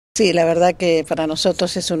Sí, la verdad que para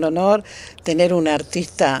nosotros es un honor tener un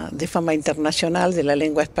artista de fama internacional de la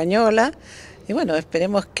lengua española y bueno,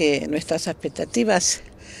 esperemos que nuestras expectativas,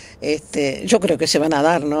 yo creo que se van a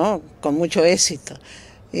dar, ¿no? Con mucho éxito.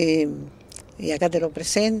 Y, y acá te lo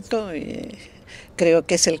presento y creo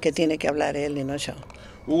que es el que tiene que hablar él y no yo.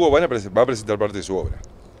 Hugo va a presentar parte de su obra.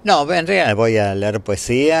 No, en realidad voy a leer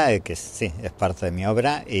poesía, que sí, es parte de mi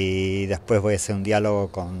obra, y después voy a hacer un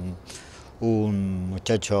diálogo con un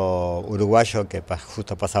muchacho uruguayo que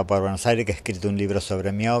justo pasaba por Buenos Aires, que ha escrito un libro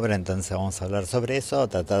sobre mi obra, entonces vamos a hablar sobre eso,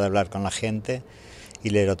 tratar de hablar con la gente y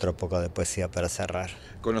leer otro poco de poesía para cerrar.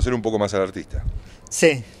 Conocer un poco más al artista.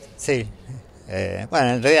 Sí, sí.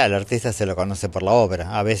 Bueno, en realidad el artista se lo conoce por la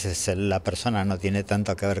obra, a veces la persona no tiene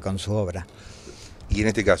tanto que ver con su obra. Y en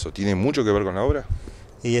este caso, ¿tiene mucho que ver con la obra?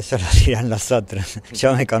 Y eso lo dirán los otros.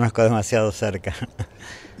 Yo me conozco demasiado cerca.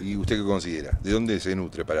 ¿Y usted qué considera? ¿De dónde se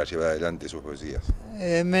nutre para llevar adelante sus poesías?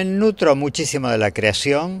 Me nutro muchísimo de la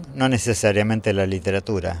creación, no necesariamente de la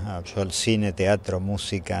literatura. Yo el cine, teatro,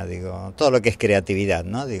 música, digo, todo lo que es creatividad,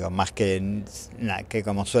 ¿no? Digo, más que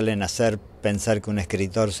como suelen hacer pensar que un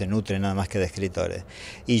escritor se nutre nada más que de escritores.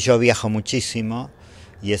 Y yo viajo muchísimo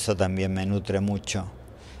y eso también me nutre mucho.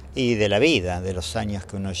 Y de la vida, de los años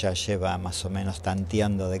que uno ya lleva más o menos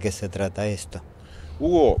tanteando de qué se trata esto.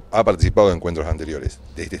 Hugo ha participado en encuentros anteriores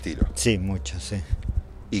de este estilo. Sí, mucho, sí.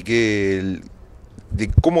 ¿Y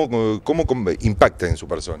cómo impacta en su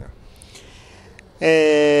persona?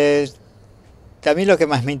 A mí lo que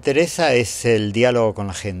más me interesa es el diálogo con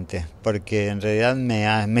la gente, porque en realidad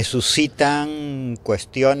me suscitan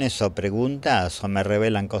cuestiones o preguntas o me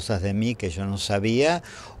revelan cosas de mí que yo no sabía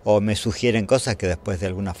o me sugieren cosas que después de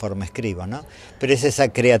alguna forma escribo, ¿no? Pero es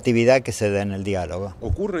esa creatividad que se da en el diálogo.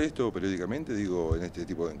 ¿Ocurre esto periódicamente, digo, en este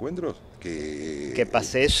tipo de encuentros? ¿Que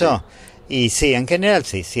pase eso? Sí. Y sí, en general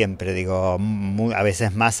sí, siempre, digo, a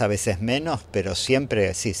veces más, a veces menos, pero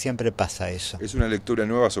siempre, sí, siempre pasa eso. Es una lectura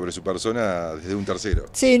nueva sobre su persona desde un tercero.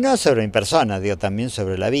 Sí, no sobre mi persona, digo, también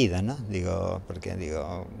sobre la vida, ¿no? Digo, porque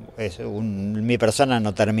digo, mi persona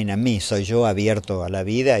no termina en mí, soy yo abierto a la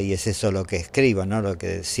vida y es eso lo que escribo, ¿no? Lo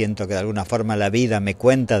que siento que de alguna forma la vida me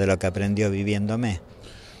cuenta de lo que aprendió viviéndome.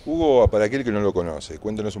 Hugo, para aquel que no lo conoce,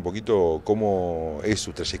 cuéntanos un poquito cómo es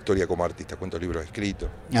su trayectoria como artista, cuántos libros ha escrito.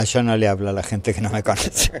 Yo no le hablo a la gente que no me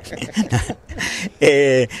conoce.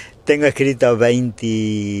 Tengo escrito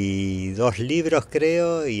 22 libros,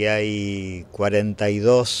 creo, y hay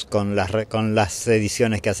 42 con las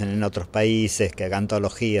ediciones que hacen en otros países, que hagan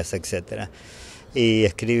antologías, etc. Y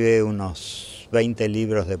escribe unos 20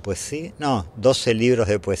 libros de poesía, no, 12 libros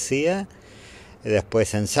de poesía,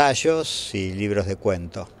 después ensayos y libros de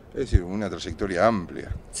cuento. Es decir, una trayectoria amplia.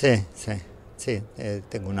 Sí,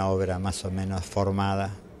 tengo una obra más o menos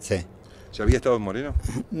formada, sí. ¿Ya había estado en Moreno?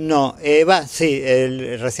 No, sí,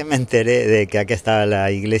 recién me enteré de que acá estaba la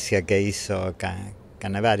iglesia que hizo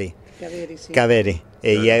Caveri, sí. Caveri.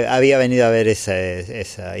 Y había venido a ver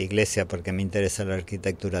esa iglesia porque me interesa la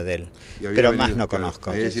arquitectura de él, pero más no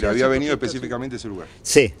conozco. Es decir, había venido específicamente a ese lugar.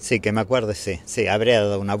 Sí, que me acuerdo, sí, habría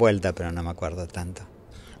dado una vuelta, pero no me acuerdo tanto.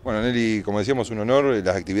 Bueno, Nellie, como decíamos, un honor,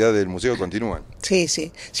 las actividades del museo continúan. Sí,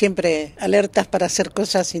 siempre alertas para hacer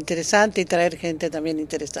cosas interesantes y traer gente también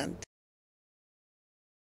interesante.